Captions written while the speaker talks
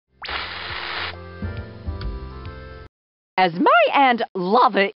As my Aunt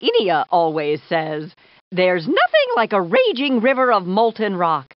Lava-inia always says, there's nothing like a raging river of molten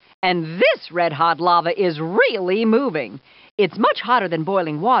rock, and this red-hot lava is really moving. It's much hotter than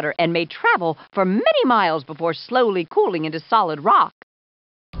boiling water and may travel for many miles before slowly cooling into solid rock.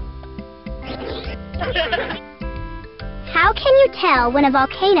 How can you tell when a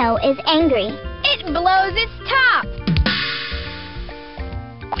volcano is angry? It blows its top!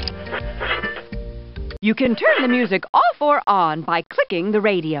 You can turn the music off or on by clicking the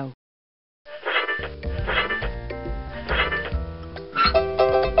radio.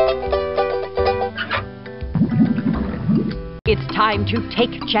 It's time to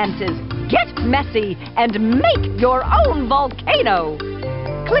take chances, get messy, and make your own volcano.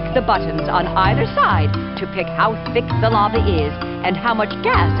 Click the buttons on either side to pick how thick the lava is and how much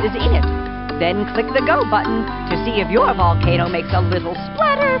gas is in it. Then click the Go button to see if your volcano makes a little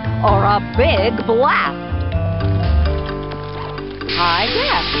splatter or a big blast. High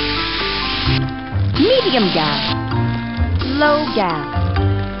gas, medium gas, low gas,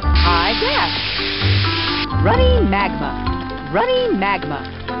 high gas, runny magma,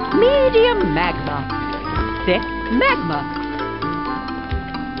 medium magma, thick magma.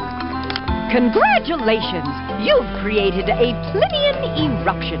 Congratulations! You've created a Plinian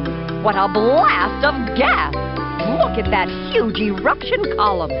eruption. What a blast of gas! Look at that huge eruption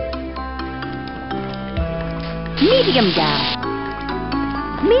column. Medium gas.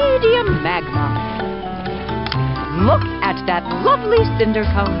 Medium magma. Look at that lovely cinder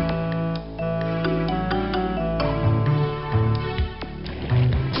cone.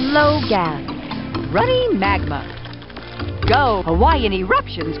 Low gas. Runny magma. Go! Hawaiian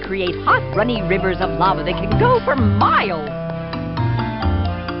eruptions create hot, runny rivers of lava that can go for miles.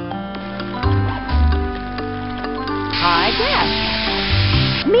 High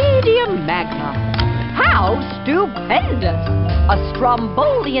gas. Medium magma. How stupendous! A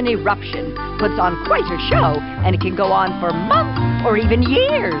Strombolian eruption puts on quite a show, and it can go on for months or even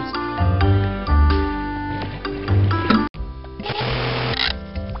years.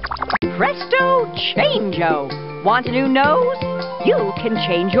 Presto changeo! Want a new nose? You can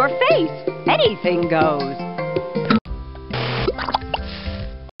change your face. Anything goes.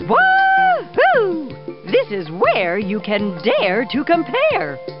 Woohoo! This is where you can dare to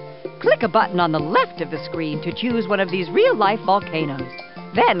compare. Click a button on the left of the screen to choose one of these real-life volcanoes.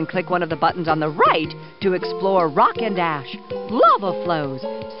 Then click one of the buttons on the right to explore rock and ash, lava flows,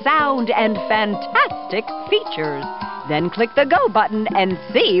 sound, and fantastic features. Then click the Go button and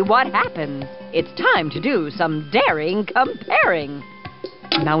see what happens. It's time to do some daring comparing.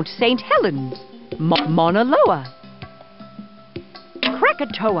 Mount St. Helens, Mauna Loa,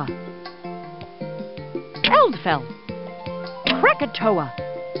 Krakatoa, Eldfell, Krakatoa,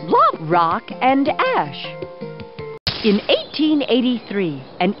 lava, rock, and ash. In 1883,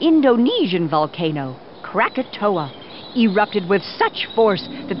 an Indonesian volcano, Krakatoa, erupted with such force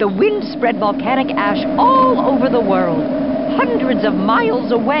that the wind spread volcanic ash all over the world. Hundreds of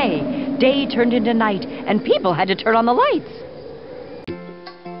miles away, day turned into night, and people had to turn on the lights.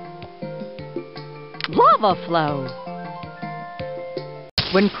 Lava flow.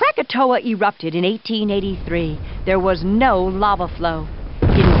 When Krakatoa erupted in 1883, there was no lava flow.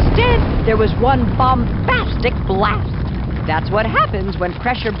 Instead, there was one bombastic blast. That's what happens when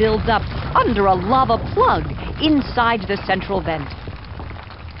pressure builds up under a lava plug inside the central vent.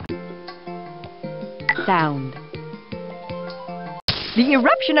 Sound. The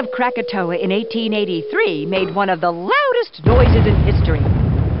eruption of Krakatoa in 1883 made one of the loudest noises in history.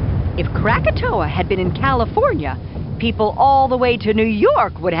 If Krakatoa had been in California, people all the way to New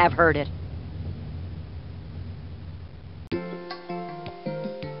York would have heard it.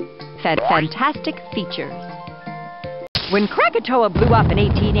 Fantastic features. When Krakatoa blew up in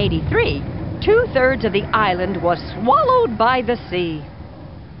 1883, 2/3 of the island was swallowed by the sea.